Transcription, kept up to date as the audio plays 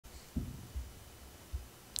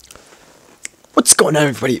What's going on,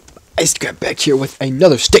 everybody? IcedCrab back here with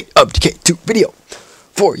another State of Decay 2 video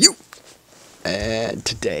for you. And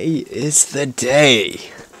today is the day.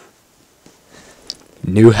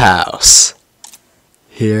 New house.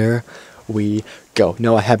 Here we go.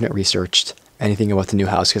 No, I haven't researched anything about the new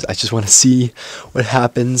house because I just want to see what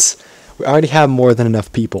happens. We already have more than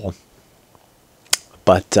enough people.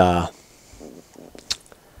 But I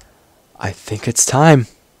think it's time.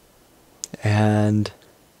 And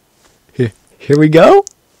here we go.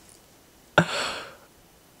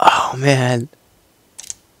 Oh man.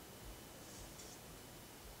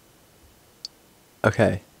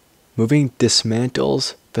 Okay. Moving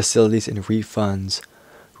dismantles facilities and refunds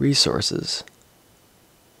resources.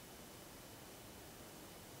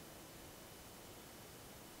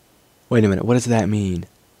 Wait a minute, what does that mean?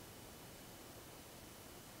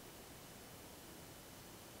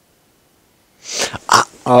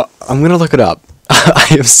 I'm gonna look it up. I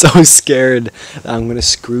am so scared that I'm going to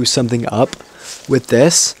screw something up with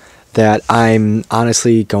this that I'm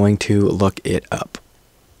honestly going to look it up.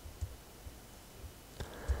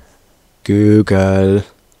 Google.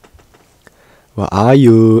 Where are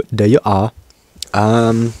you? There you are.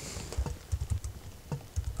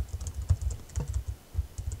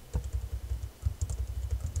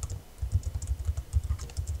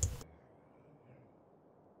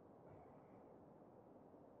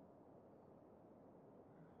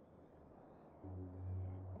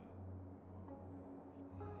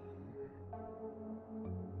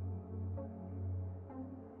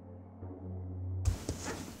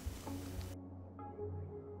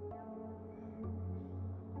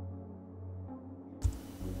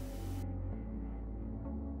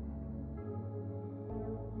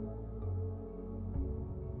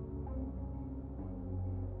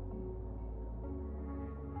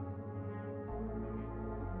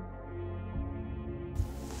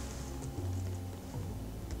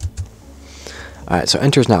 Alright, so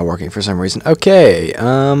enter's not working for some reason. Okay,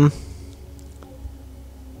 how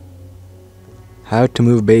to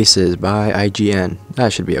move bases by IGN.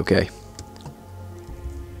 That should be okay.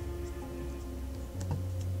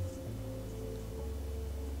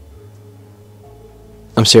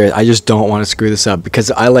 I'm serious, I just don't want to screw this up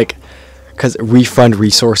because because refund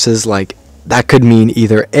resources, like, that could mean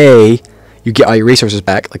either A, you get all your resources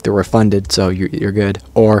back, like they're refunded, so you're good,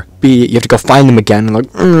 or B, you have to go find them again and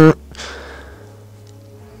like,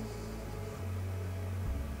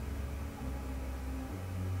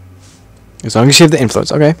 As long as you have the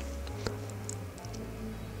influence, okay.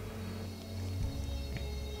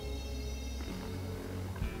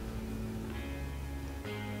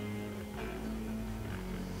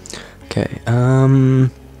 Okay,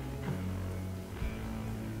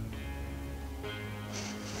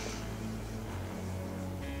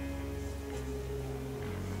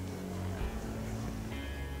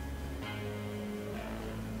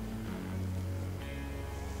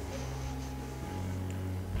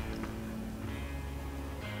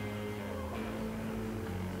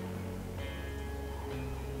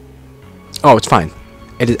 oh, it's fine.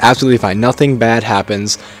 It is absolutely fine. Nothing bad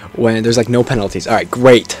happens when there's like no penalties. Alright,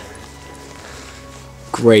 great.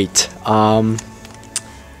 Great.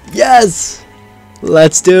 Yes!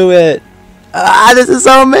 Let's do it! Ah, this is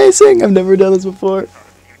so amazing! I've never done this before. Not a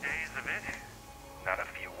few days of it, not a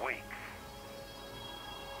few weeks.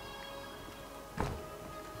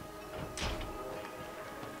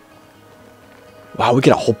 Wow, we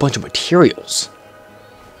get a whole bunch of materials.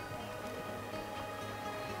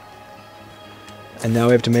 And now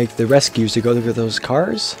we have to make the rescues to go look at those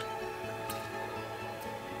cars.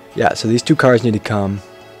 Yeah, so these two cars need to come.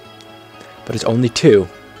 But it's only two.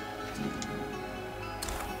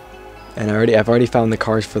 And I've already found the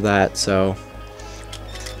cars for that, so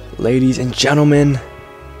ladies and gentlemen,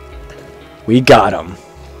 we got them.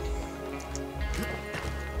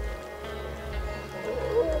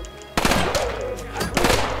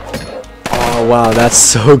 Oh wow, that's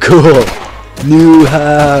so cool. New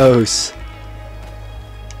house.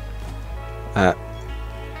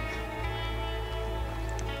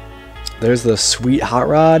 There's the sweet hot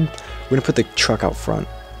rod. We're gonna put the truck out front.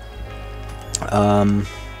 We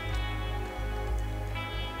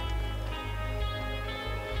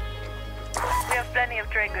have plenty of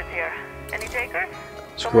trade goods here. Any takers?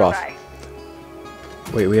 Screw off.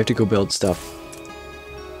 Wait, we have to go build stuff.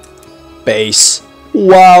 Base.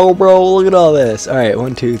 Wow, bro, look at all this. Alright,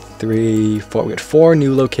 1, 2, 3, 4. We got 4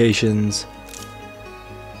 new locations.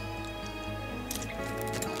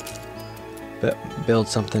 Build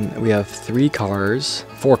something. We have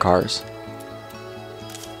 4 cars.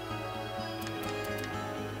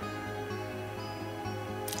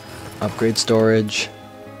 Upgrade storage.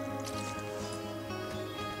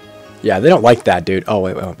 Yeah, they don't like that, dude. Oh,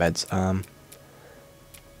 wait, beds.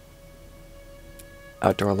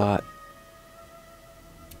 Outdoor lot.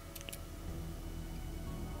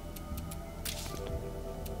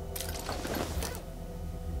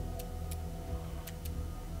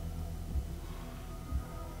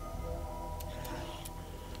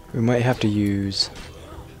 We might have to use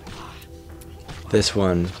this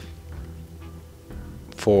one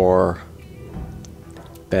for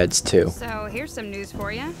beds too. So here's some news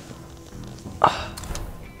for you.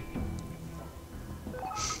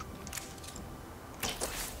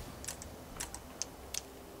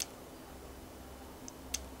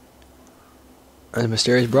 A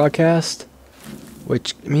mysterious broadcast,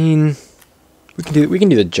 which I mean, we can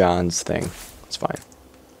do the Johns thing. It's fine.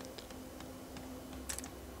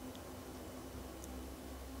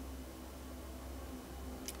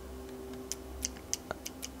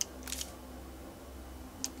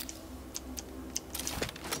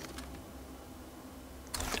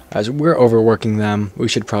 As we're overworking them, we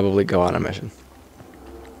should probably go on a mission.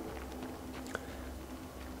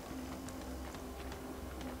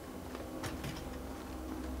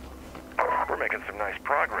 We're making some nice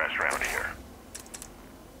progress around here.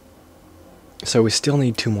 So we still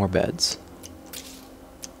need 2 more beds.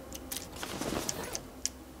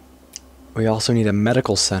 We also need a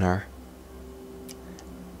medical center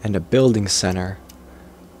and a building center,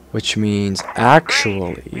 which means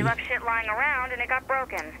actually... We left shit lying around and it got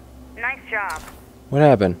broken. Nice job. What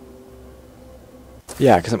happened?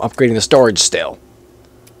 Yeah, because I'm upgrading the storage still.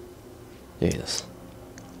 Jesus.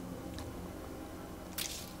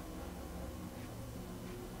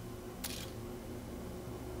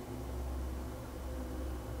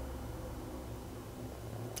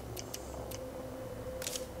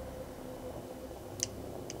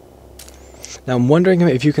 Now I'm wondering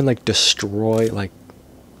if you can like destroy like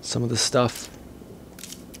some of the stuff.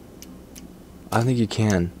 I don't think you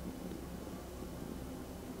can.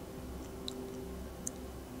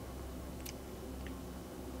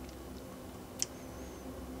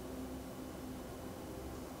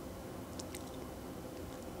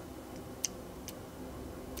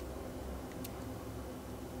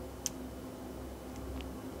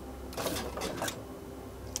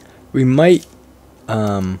 We might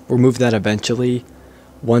remove that eventually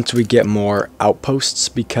once we get more outposts,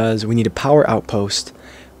 because we need a power outpost,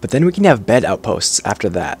 but then we can have bed outposts after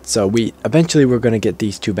that. So eventually we're going to get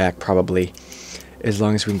these 2 back probably, as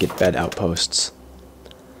long as we can get bed outposts.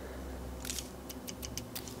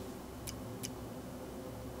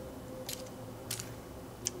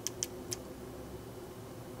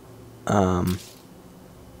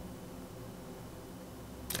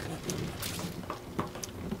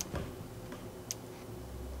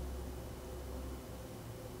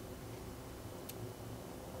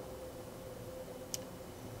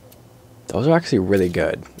 Those are actually really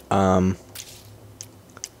good. Oh,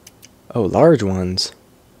 large ones.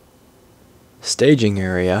 Staging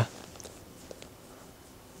area.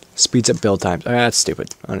 Speeds up build times. Oh, that's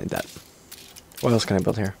stupid. I don't need that. What else can I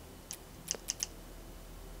build here?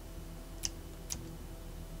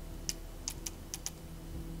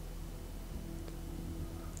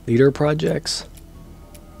 Leader projects.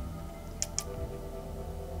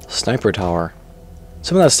 Sniper tower.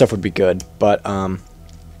 Some of that stuff would be good, but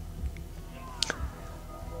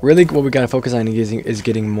really what we gotta focus on is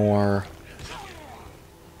getting more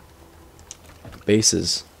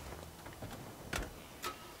bases.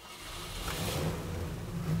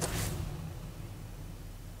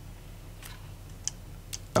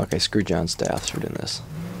 Okay, screw John Staffs for doing this.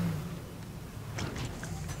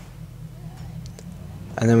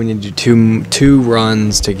 And then we need to do two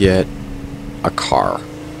runs to get a car.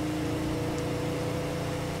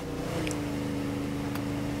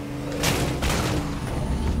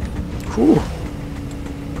 Whew. We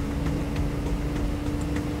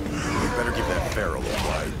better give that feral a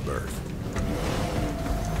wide berth.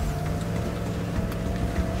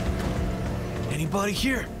 Anybody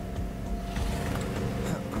here?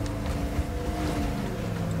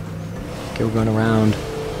 Okay, we're going around.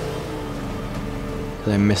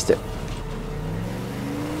 'Cause I missed it.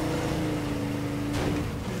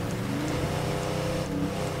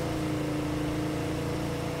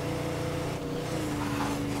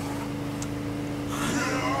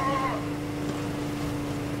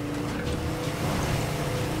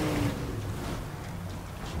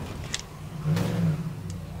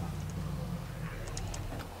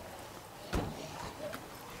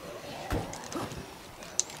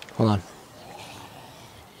 Hold on.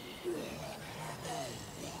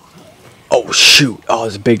 Oh shoot! Oh,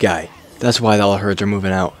 it's a big guy. That's why all the herds are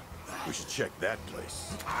moving out. We should check that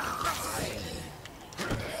place.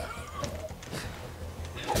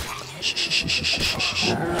 Shh, shh, shh, shh, shh, shh, shh.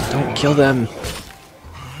 Don't kill them.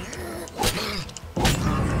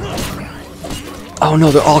 Oh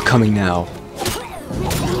no, they're all coming now.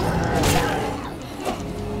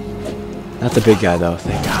 Not the big guy though,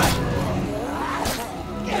 thank God.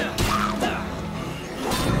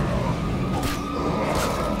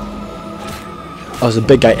 Oh, it's a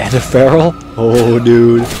big guy and a feral? Oh,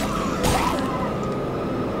 dude.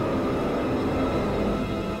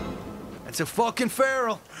 It's a fucking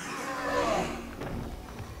feral.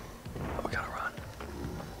 Oh, we gotta run.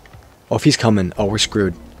 Oh, if he's coming, oh, we're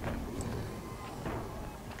screwed.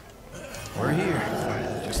 We're here.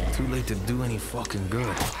 Just too late to do any fucking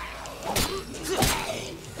good.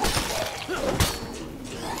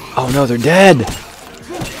 Oh no, they're dead. Brothers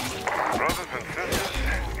and sisters,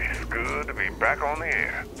 it's good to be back on the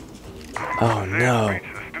air. Oh no. Reach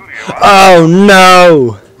the studio. Oh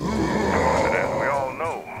no. But as we all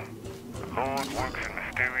know, the Lord works in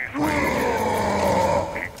mysterious ways.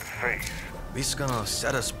 Keep the faith. This gonna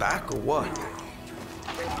set us back or what?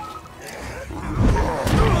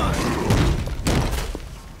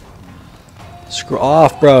 Screw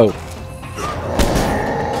off, bro.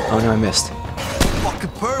 Oh no, I missed. Fucking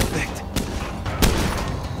perfect.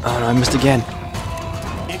 Oh no, I missed again.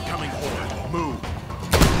 Incoming horde. Move.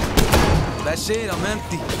 That's it. I'm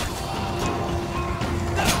empty.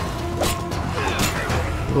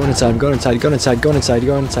 Going inside, going inside, going inside, going inside,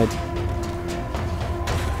 going inside.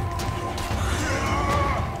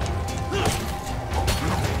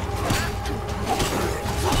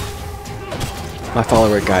 My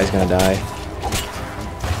follower guy's gonna die.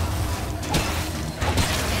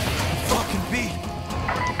 Fucking beat.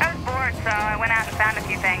 I was bored, so I went out and found a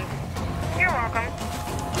few things. You're welcome.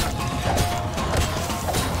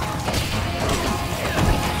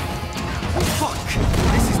 Fuck.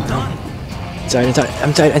 This is done. Inside, inside, I'm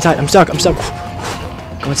inside, inside, I'm stuck, I'm stuck.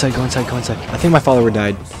 Go inside, go inside, go inside. I think my follower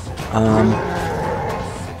died.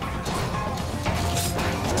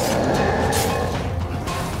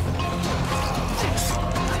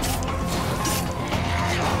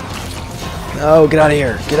 No, get out of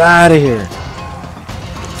here. Get out of here.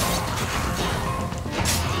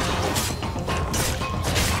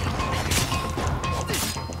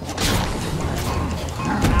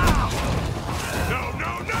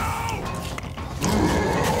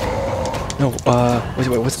 No,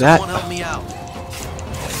 what's that? Someone help me out.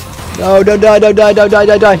 No, don't die, don't die, don't die,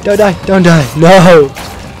 don't die, don't die, don't die. No!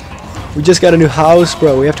 We just got a new house,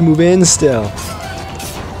 bro. We have to move in still.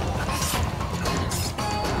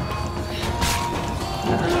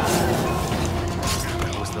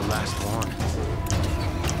 That was the last one.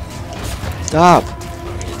 Stop.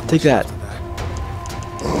 Take that.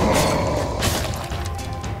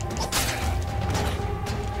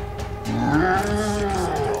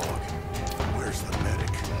 Where's the medic?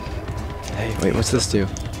 Hey, wait, what's this do?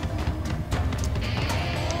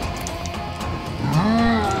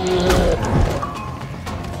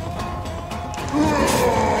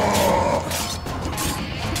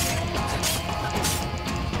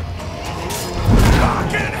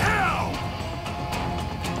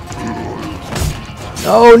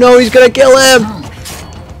 Oh no, he's gonna kill him!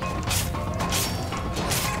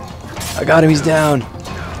 I got him, he's down.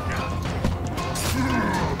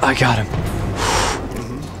 I got him.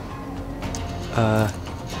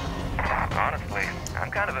 Honestly,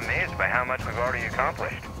 I'm kind of amazed by how much we've already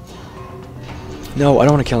accomplished. No, I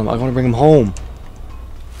don't want to kill him. I want to bring him home.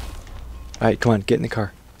 Alright, come on, get in the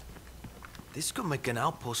car. This could make an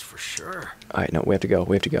outpost for sure. Alright, no, we have to go.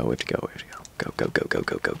 We have to go. We have to go. We have to go. Go, go, go, go,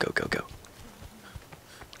 go, go, go, go, go.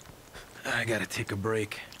 I gotta take a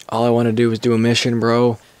break. All I want to do is do a mission,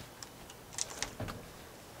 bro.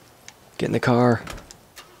 Get in the car.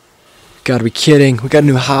 Gotta be kidding. We got a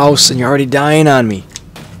new house and you're already dying on me.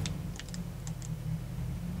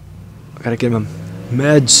 I gotta get him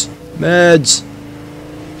meds. Meds.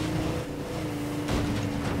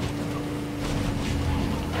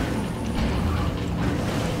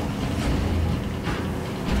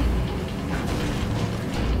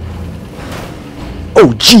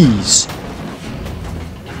 Oh, jeez.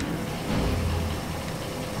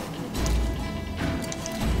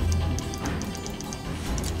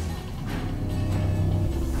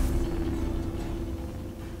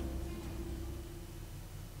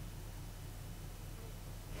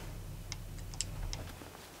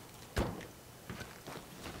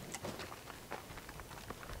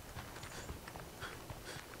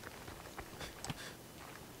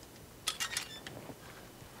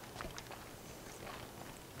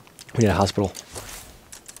 We need a hospital.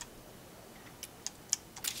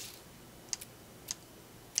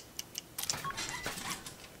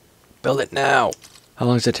 Build it now. How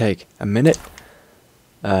long does it take? A minute?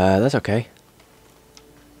 That's okay.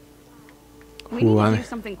 We need to do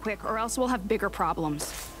something quick, or else we'll have bigger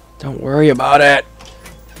problems. Don't worry about it.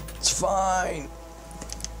 It's fine.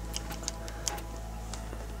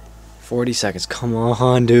 40 seconds. Come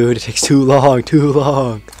on, dude. It takes too long. Too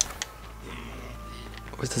long.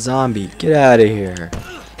 Where's the zombie? Get out of here.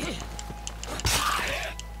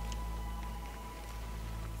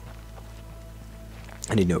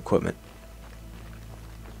 I need new equipment.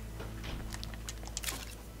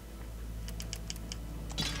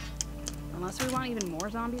 Unless we want even more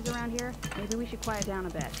zombies around here, maybe we should quiet down a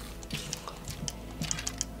bit.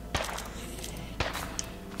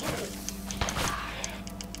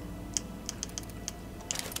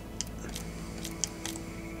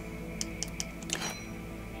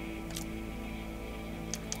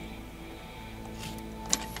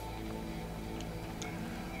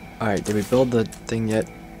 Alright, did we build the thing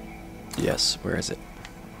yet? Yes, where is it?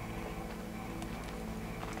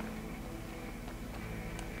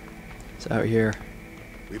 It's out here.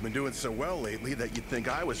 We've been doing so well lately that you'd think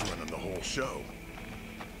I was running the whole show.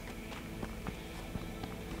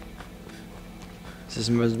 Is this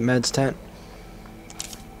Med's tent?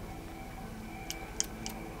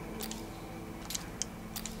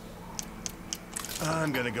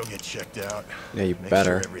 I'm gonna go get checked out. Yeah, you Make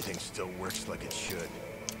better. sure everything still works like it should.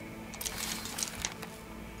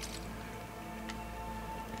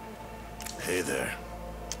 Hey there.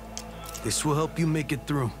 This will help you make it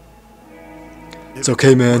through. It's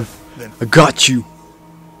okay, man. Then I got you.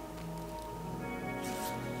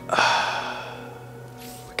 We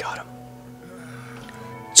got him.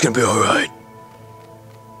 It's gonna be alright.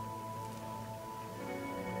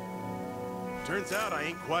 turns out I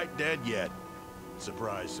ain't quite dead yet.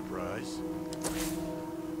 Surprise, surprise.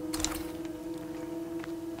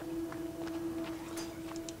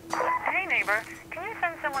 Hey, neighbor. Can you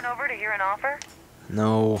send someone over to hear an offer?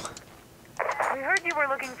 No. We heard you were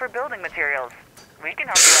looking for building materials. We can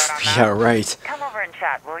help you out on that. Yeah, right. Come over and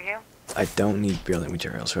chat, will you? I don't need building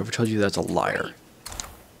materials. Whoever told you that's a liar.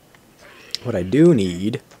 What I do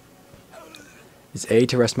need is A,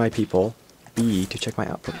 to rest my people, B, to check my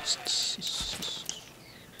outposts.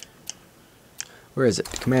 Where is it?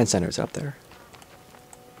 The command center is up there.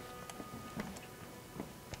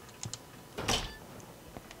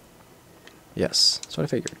 Yes, that's what I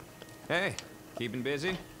figured. Hey, keeping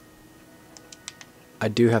busy? I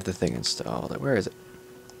do have the thing installed. Where is it?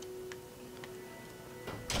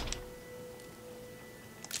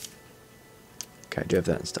 Okay, I do have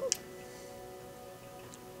that installed.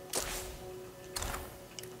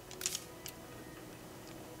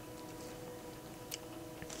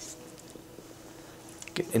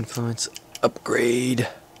 Get influence upgrade.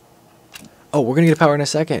 Oh, we're gonna get power in a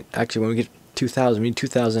second. Actually, when we get 2,000, we need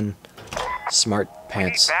 2,000 smart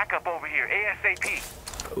pants. We need backup over here,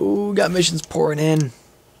 ASAP. Ooh, got missions pouring in.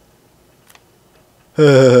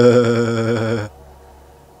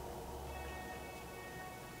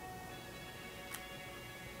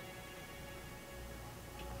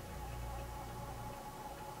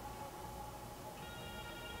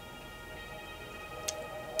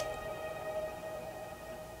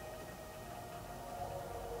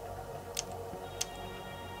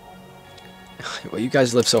 Well, you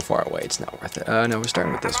guys live so far away, it's not worth it. No, we're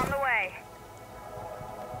starting with this I'm on one. the way.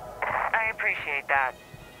 I appreciate that.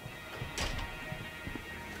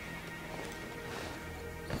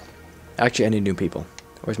 Actually, I need new people.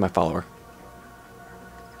 Where's my follower?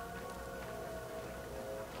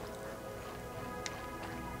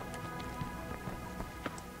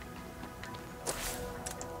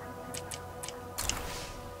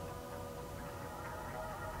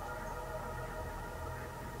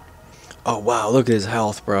 Oh wow, look at his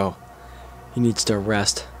health, bro. He needs to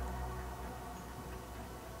rest.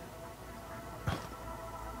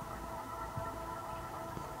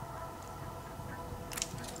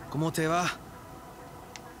 ¿Cómo te va?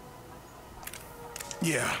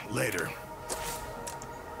 Yeah, later.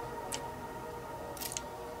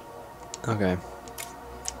 Okay.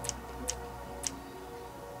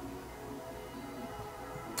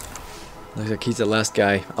 Looks like he's the last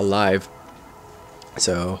guy alive.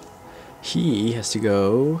 So he has to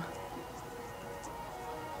go.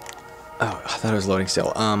 Oh, I thought it was loading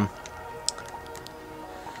still.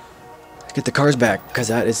 Get the cars back, because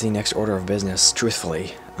that is the next order of business,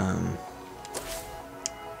 truthfully. We've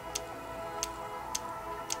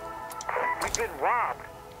been robbed.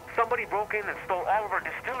 Somebody broke in and stole all of our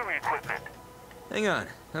distillery equipment. Hang on,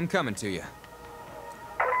 I'm coming to you.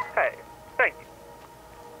 Hey, thank you.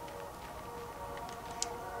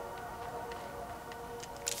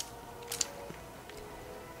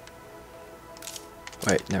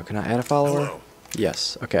 Wait, no, can I add a follower? Hello.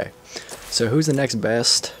 Yes, okay. So who's the next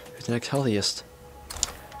best? Who's the next healthiest?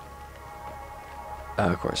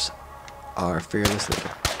 Of course, our fearless leader.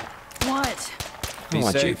 What? I Be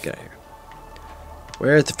want you safe. to get here.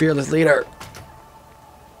 Where's the fearless leader?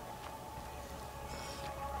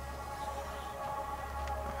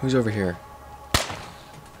 Who's over here?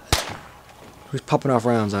 Who's popping off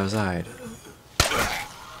rounds outside?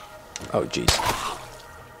 Oh, jeez.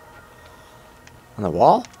 On the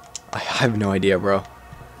wall? I have no idea, bro.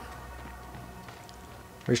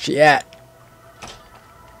 Where's she at?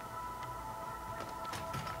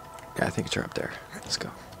 Yeah, I think it's her up there. Let's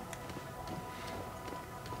go.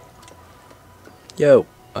 Yo.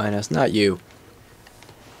 Oh, no, it's not you.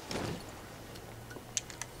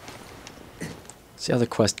 See how the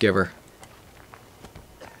quest giver.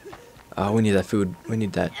 Oh, we need that food. We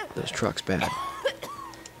need those trucks bad.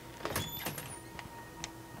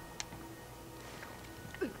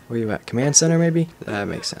 Where you at? Command center, maybe? That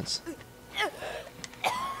makes sense.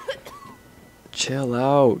 Chill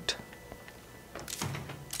out.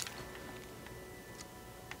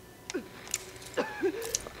 I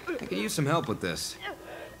could use some help with this.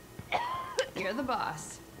 You're the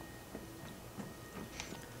boss.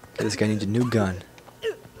 Okay, this guy needs a new gun.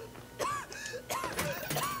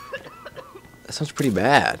 That sounds pretty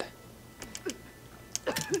bad.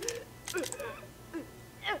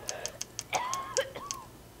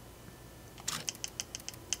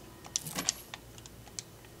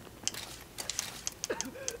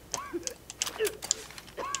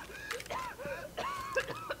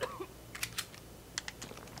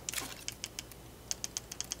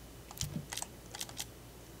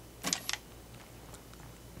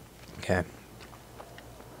 Okay.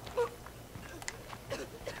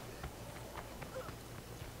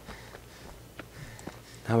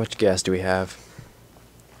 How much gas do we have?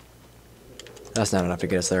 That's not enough to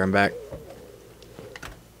get us there and back.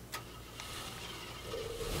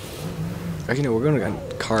 Actually, no, we're going to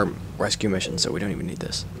go car rescue mission, so we don't even need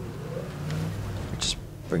this. Just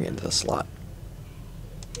bring it into the slot.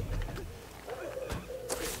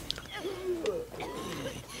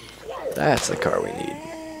 That's the car we need.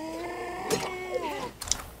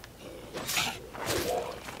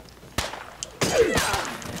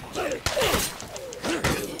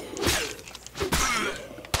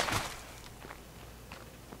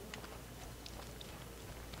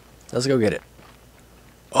 Let's go get it.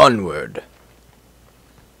 Onward.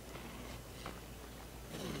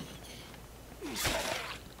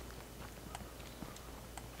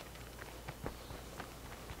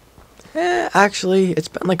 Actually, it's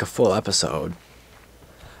been like a full episode.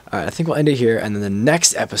 Alright, I think we'll end it here, and then the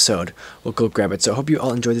next episode, we'll go grab it. So I hope you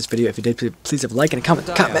all enjoyed this video. If you did, please leave a like and a comment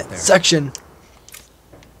in the comment section.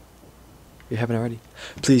 If you haven't already,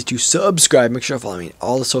 please do subscribe. Make sure to follow me on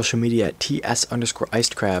all the social media at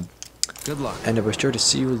ts_IcedCrab. Good luck. And I'll be sure to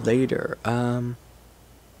see you later. Yeah, Don't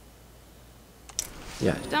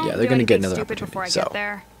yeah, do they're gonna get anything another stupid opportunity. before I So, get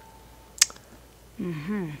there.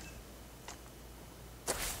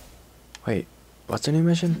 wait, what's the new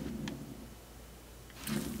mission?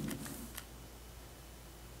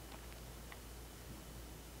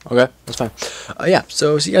 Okay, that's fine. Yeah,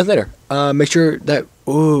 so see you guys later. Make sure that.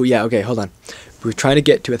 Oh yeah, okay, hold on. We're trying to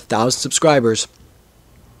get to 1,000 subscribers.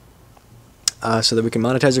 So that we can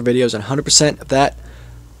monetize our videos, and 100% of that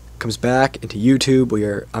comes back into YouTube.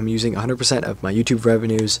 I'm using 100% of my YouTube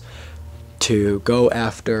revenues to go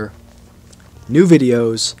after new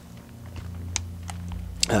videos,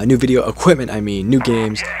 new video equipment. I mean, new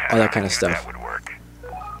games, all that kind of stuff. That would work.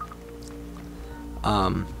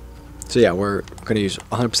 So yeah, we're gonna use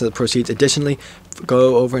 100% of the proceeds. Additionally,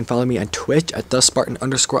 go over and follow me on Twitch at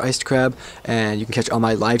 @TheSpartan_IcedCrab, and you can catch all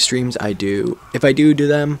my live streams. I do, if I do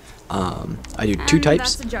them, I do two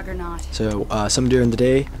types. That's a juggernaut. So some during the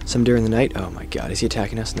day, some during the night. Oh my God, is he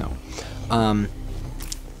attacking us? No. And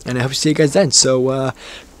I hope to see you guys then. So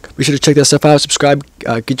be sure to check that stuff out. Subscribe.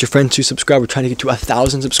 Get your friends to subscribe. We're trying to get to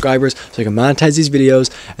 1,000 subscribers so I can monetize these videos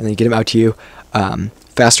and then get them out to you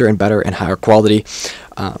faster and better and higher quality.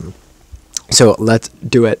 So let's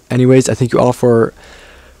do it. Anyways, I thank you all for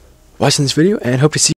watching this video and hope to see you